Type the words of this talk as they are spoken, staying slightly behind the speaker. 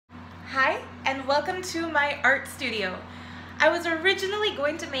Hi, and welcome to my art studio. I was originally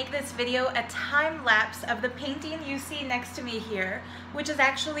going to make this video a time lapse of the painting you see next to me here, which is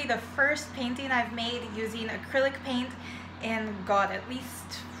actually the first painting I've made using acrylic paint in, God, at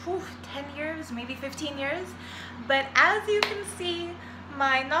least 10 years, maybe 15 years. But as you can see,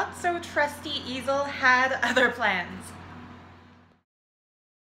 my not so trusty easel had other plans.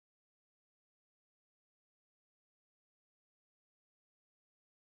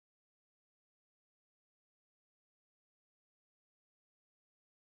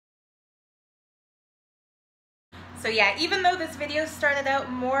 So yeah, even though this video started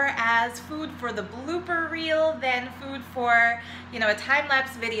out more as food for the blooper reel than food for, a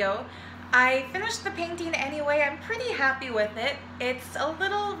time-lapse video, I finished the painting anyway. I'm pretty happy with it. It's a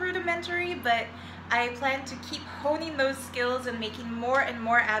little rudimentary, but I plan to keep honing those skills and making more and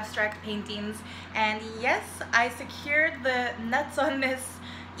more abstract paintings. And yes, I secured the nuts on this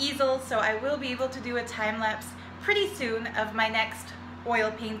easel, so I will be able to do a time-lapse pretty soon of my next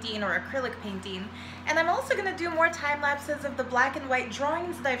oil painting or acrylic painting. And I'm also going to do more time lapses of the black and white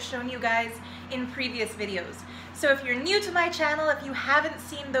drawings that I've shown you guys in previous videos. So if you're new to my channel, if you haven't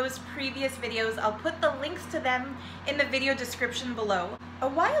seen those previous videos, I'll put the links to them in the video description below. A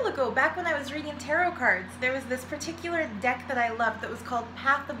while ago, back when I was reading tarot cards, there was this particular deck that I loved that was called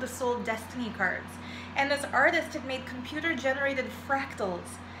Path of the Soul Destiny cards. And this artist had made computer-generated fractals,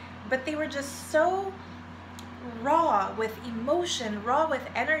 but they were just so raw with emotion, raw with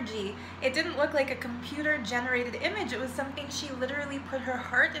energy. It didn't look like a computer-generated image. It was something she literally put her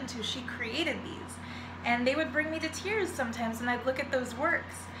heart into. She created these. And they would bring me to tears sometimes when I'd look at those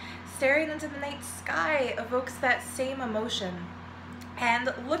works. Staring into the night sky evokes that same emotion.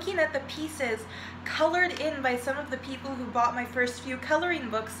 And looking at the pieces colored in by some of the people who bought my first few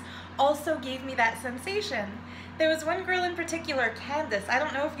coloring books also gave me that sensation. There was one girl in particular, Candace. I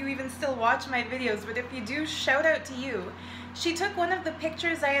don't know if you even still watch my videos, but if you do, shout out to you. She took one of the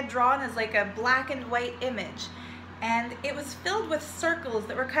pictures I had drawn as like a black and white image, and it was filled with circles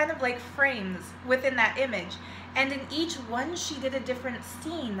that were kind of like frames within that image. And in each one, she did a different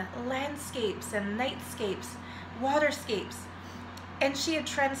scene, landscapes and nightscapes, waterscapes. And she had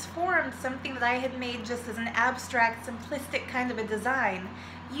transformed something that I had made just as an abstract, simplistic kind of a design,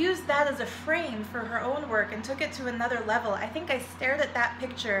 used that as a frame for her own work and took it to another level. I think I stared at that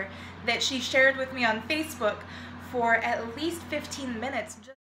picture that she shared with me on Facebook for at least 15 minutes,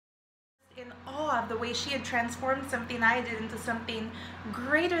 just in awe of the way she had transformed something I did into something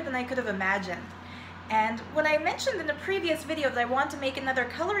greater than I could have imagined. And when I mentioned in a previous video that I want to make another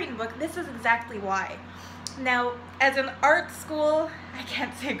coloring book, this is exactly why. Now, as an art school, I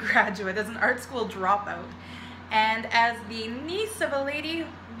can't say graduate, as an art school dropout, and as the niece of a lady,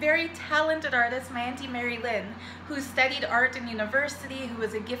 very talented artist, my Auntie Mary Lynn, who studied art in university, who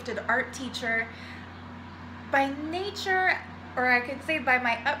was a gifted art teacher, by nature, or I could say by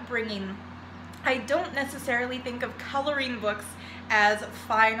my upbringing, I don't necessarily think of coloring books as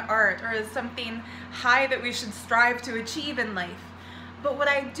fine art or as something high that we should strive to achieve in life. But what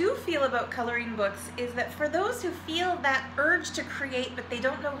I do feel about coloring books is that for those who feel that urge to create but they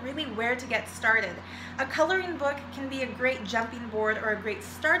don't know really where to get started, a coloring book can be a great jumping board or a great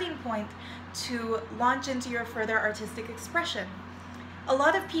starting point to launch into your further artistic expression. A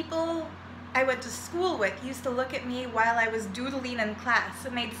lot of people I went to school with used to look at me while I was doodling in class,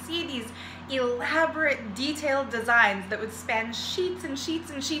 and they'd see these elaborate, detailed designs that would span sheets and sheets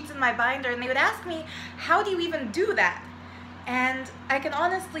and sheets in my binder, and they would ask me, how do you even do that? And I can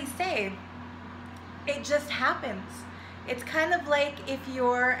honestly say, it just happens. It's kind of like if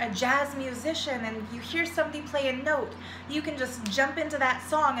you're a jazz musician and you hear somebody play a note, you can just jump into that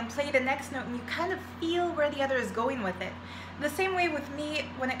song and play the next note and you kind of feel where the other is going with it. The same way with me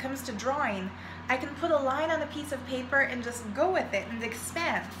when it comes to drawing. I can put a line on a piece of paper and just go with it and it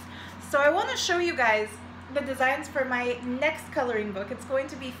expands. So I want to show you guys the designs for my next coloring book. It's going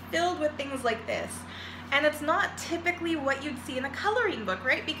to be filled with things like this. And it's not typically what you'd see in a coloring book,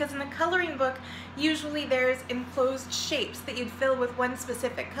 right? Because in a coloring book, usually there's enclosed shapes that you'd fill with one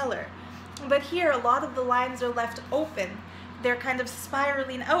specific color. But here, a lot of the lines are left open. They're kind of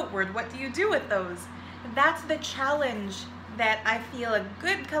spiraling outward. What do you do with those? That's the challenge that I feel a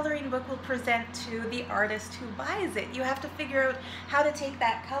good coloring book will present to the artist who buys it. You have to figure out how to take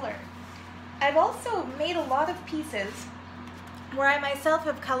that color. I've also made a lot of pieces where I myself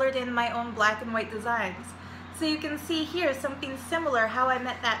have colored in my own black and white designs. So you can see here something similar. How I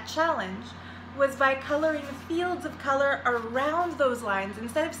met that challenge was by coloring fields of color around those lines.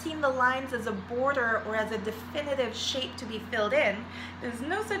 Instead of seeing the lines as a border or as a definitive shape to be filled in, there's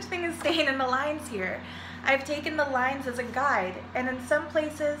no such thing as staying in the lines here. I've taken the lines as a guide, and in some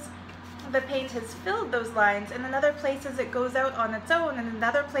places the paint has filled those lines, and in other places it goes out on its own, and in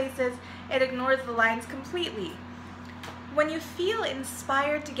other places it ignores the lines completely. When you feel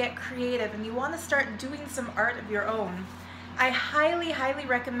inspired to get creative and you want to start doing some art of your own, I highly, highly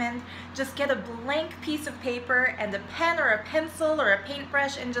recommend just get a blank piece of paper and a pen or a pencil or a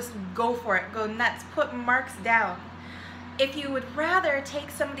paintbrush and just go for it. Go nuts. Put marks down. If you would rather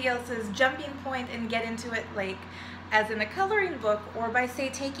take somebody else's jumping point and get into it, like as in a coloring book, or by say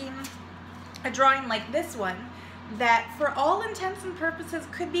taking a drawing like this one that for all intents and purposes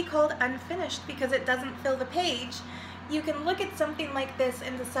could be called unfinished because it doesn't fill the page, you can look at something like this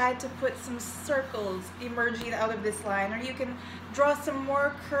and decide to put some circles emerging out of this line, or you can draw some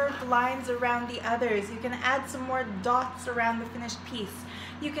more curved lines around the others. You can add some more dots around the finished piece.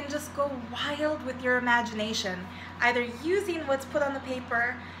 You can just go wild with your imagination, either using what's put on the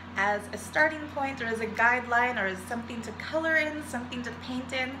paper as a starting point or as a guideline or as something to color in, something to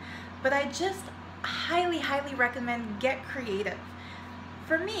paint in, but I just highly, highly recommend get creative.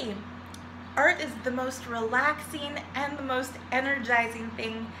 For me, art is the most relaxing and the most energizing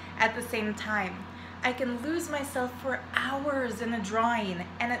thing at the same time. I can lose myself for hours in a drawing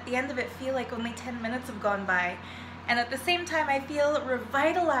and at the end of it feel like only 10 minutes have gone by. And at the same time I feel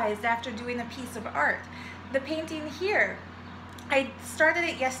revitalized after doing a piece of art. The painting here, I started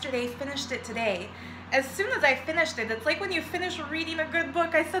it yesterday, finished it today. As soon as I finished it, it's like when you finish reading a good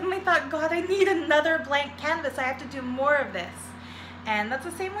book, I suddenly thought, God, I need another blank canvas. I have to do more of this. And that's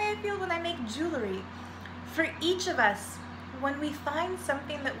the same way I feel when I make jewelry. For each of us, when we find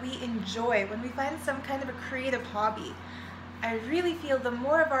something that we enjoy, when we find some kind of a creative hobby, I really feel the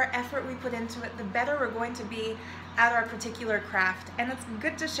more of our effort we put into it, the better we're going to be at our particular craft. And it's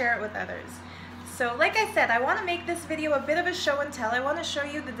good to share it with others. So like I said, I want to make this video a bit of a show and tell. I want to show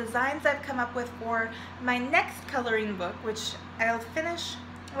you the designs I've come up with for my next coloring book, which I'll finish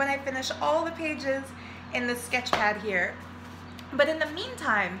when I finish all the pages in the sketch pad here. But in the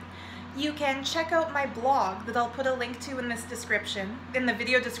meantime, you can check out my blog that I'll put a link to in this description, in the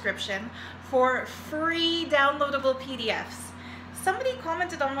video description, for free downloadable PDFs. Somebody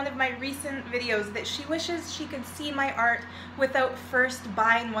commented on one of my recent videos that she wishes she could see my art without first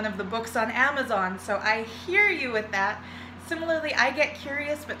buying one of the books on Amazon, so I hear you with that. Similarly, I get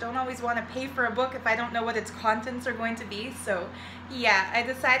curious but don't always want to pay for a book if I don't know what its contents are going to be, so yeah, I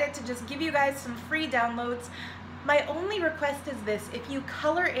decided to just give you guys some free downloads. My only request is this: if you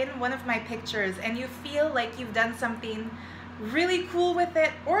color in one of my pictures and you feel like you've done something really cool with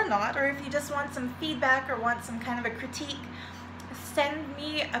it or not, or if you just want some feedback or want some kind of a critique, send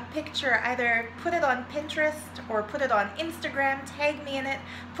me a picture. Either put it on Pinterest or put it on Instagram, tag me in it,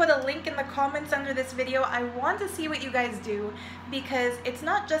 put a link in the comments under this video. I want to see what you guys do because it's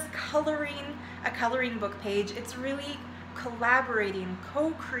not just coloring a coloring book page, it's really collaborating,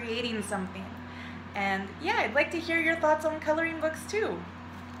 co-creating something. And yeah, I'd like to hear your thoughts on coloring books too.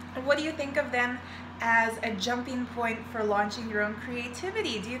 What do you think of them as a jumping point for launching your own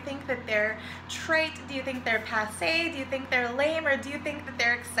creativity? Do you think that they're trite? Do you think they're passé? Do you think they're lame? Or do you think that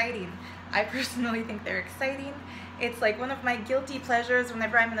they're exciting? I personally think they're exciting. It's like one of my guilty pleasures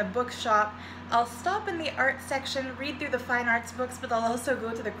whenever I'm in a bookshop. I'll stop in the art section, read through the fine arts books, but I'll also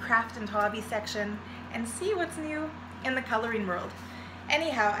go to the craft and hobby section and see what's new in the coloring world.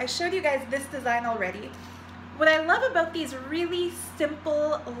 Anyhow, I showed you guys this design already. What I love about these really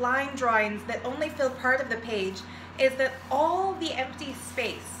simple line drawings that only fill part of the page is that all the empty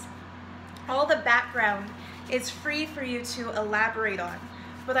space, all the background is free for you to elaborate on.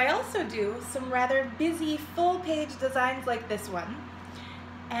 But I also do some rather busy full page designs like this one.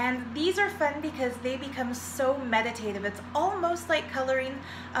 And these are fun because they become so meditative. It's almost like coloring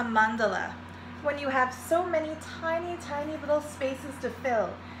a mandala. When you have so many tiny, tiny little spaces to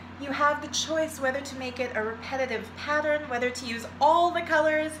fill, you have the choice whether to make it a repetitive pattern, whether to use all the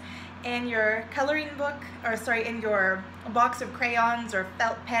colors in your coloring book, or sorry, in your box of crayons or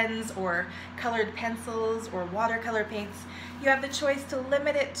felt pens or colored pencils or watercolor paints. You have the choice to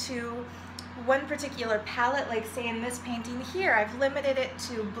limit it to one particular palette, like say in this painting here, I've limited it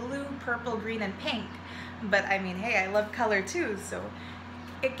to blue, purple, green, and pink. But I mean, hey, I love color too, so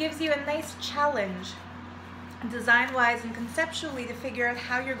it gives you a nice challenge design-wise and conceptually to figure out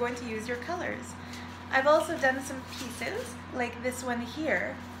how you're going to use your colors. I've also done some pieces like this one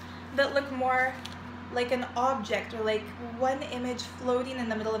here that look more like an object or like one image floating in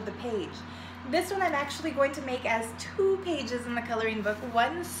the middle of the page. This one I'm actually going to make as 2 pages in the coloring book,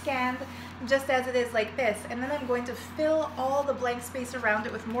 one scanned just as it is like this, and then I'm going to fill all the blank space around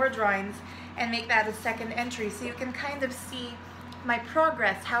it with more drawings and make that a second entry so you can kind of see my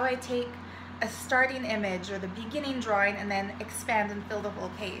progress, how I take a starting image or the beginning drawing and then expand and fill the whole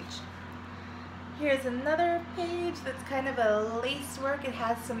page. Here's another page that's kind of a lace work. It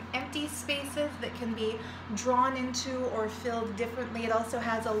has some empty spaces that can be drawn into or filled differently. It also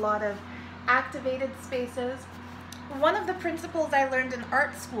has a lot of activated spaces. One of the principles I learned in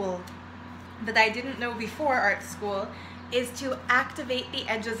art school that I didn't know before art school is to activate the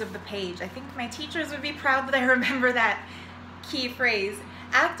edges of the page. I think my teachers would be proud that I remember that key phrase.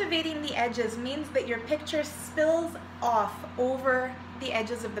 Activating the edges means that your picture spills off over the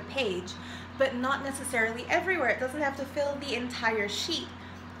edges of the page, but not necessarily everywhere. It doesn't have to fill the entire sheet.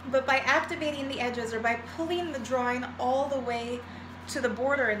 But by activating the edges, or by pulling the drawing all the way to the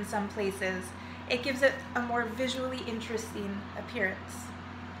border in some places, it gives it a more visually interesting appearance.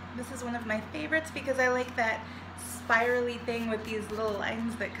 This is one of my favorites because I like that spirally thing with these little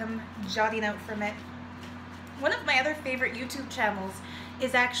lines that come jutting out from it. One of my other favorite YouTube channels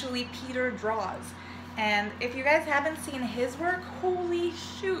is actually Peter Draws. And if you guys haven't seen his work, holy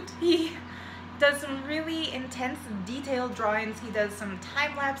shoot, he does some really intense detailed drawings. He does some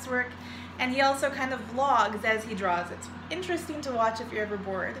time-lapse work, and he also kind of vlogs as he draws. It's interesting to watch if you're ever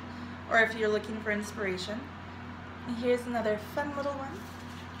bored or if you're looking for inspiration. And here's another fun little one.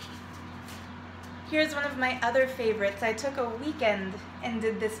 Here's one of my other favorites. I took a weekend and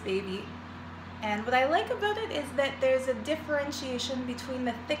did this baby. And what I like about it is that there's a differentiation between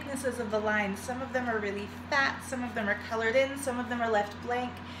the thicknesses of the lines. Some of them are really fat, some of them are colored in, some of them are left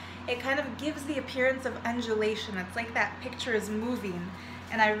blank. It kind of gives the appearance of undulation. It's like that picture is moving.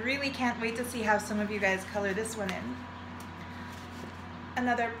 And I really can't wait to see how some of you guys color this one in.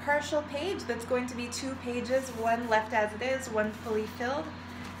 Another partial page that's going to be 2 pages, one left as it is, one fully filled.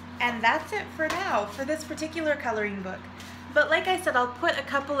 And that's it for now, for this particular coloring book. But like I said, I'll put a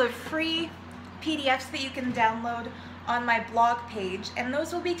couple of free PDFs that you can download on my blog page, and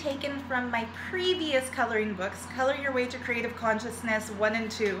those will be taken from my previous coloring books, Color Your Way to Creative Consciousness 1 and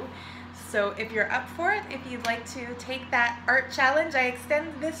 2. So if you're up for it, if you'd like to take that art challenge, I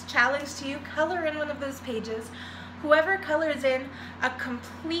extend this challenge to you. Color in one of those pages. Whoever colors in a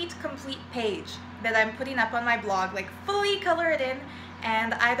complete page that I'm putting up on my blog, like fully color it in,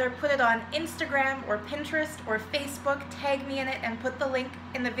 and either put it on Instagram or Pinterest or Facebook, tag me in it, and put the link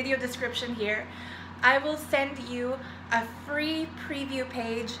in the video description here, I will send you a free preview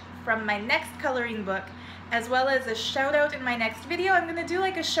page from my next coloring book, as well as a shout out in my next video. I'm gonna do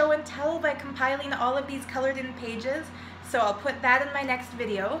like a show and tell by compiling all of these colored in pages, so I'll put that in my next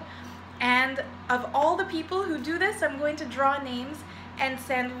video. And of all the people who do this, I'm going to draw names and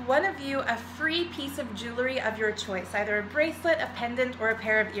send one of you a free piece of jewelry of your choice, either a bracelet, a pendant, or a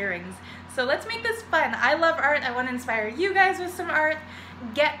pair of earrings. So let's make this fun. I love art. I want to inspire you guys with some art.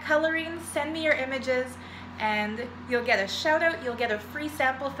 Get coloring, send me your images, and you'll get a shout out, you'll get a free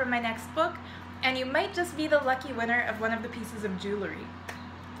sample from my next book, and you might just be the lucky winner of one of the pieces of jewelry.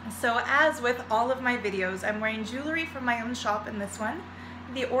 So as with all of my videos, I'm wearing jewelry from my own shop in this one.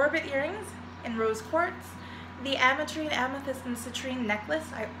 The Orbit earrings in rose quartz, the ametrine, amethyst, and citrine necklace.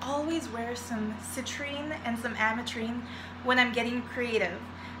 I always wear some citrine and some ametrine when I'm getting creative,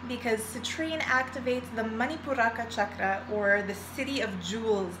 because citrine activates the Manipuraka chakra, or the city of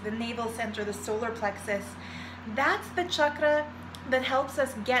jewels, the navel center, the solar plexus. That's the chakra that helps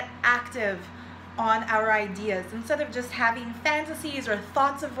us get active on our ideas. Instead of just having fantasies or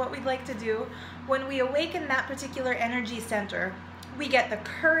thoughts of what we'd like to do, when we awaken that particular energy center, we get the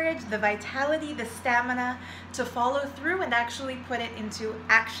courage, the vitality, the stamina to follow through and actually put it into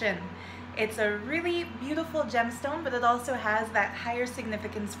action. It's a really beautiful gemstone, but it also has that higher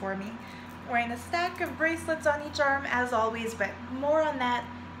significance for me. Wearing a stack of bracelets on each arm as always, but more on that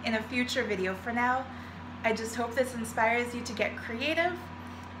in a future video. For now, I just hope this inspires you to get creative.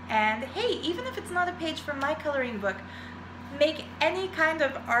 And hey, even if it's not a page from my coloring book, make any kind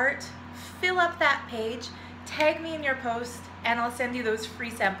of art, fill up that page, tag me in your post, and I'll send you those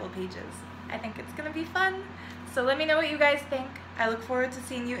free sample pages. I think it's gonna be fun. So let me know what you guys think. I look forward to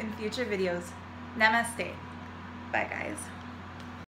seeing you in future videos. Namaste. Bye guys.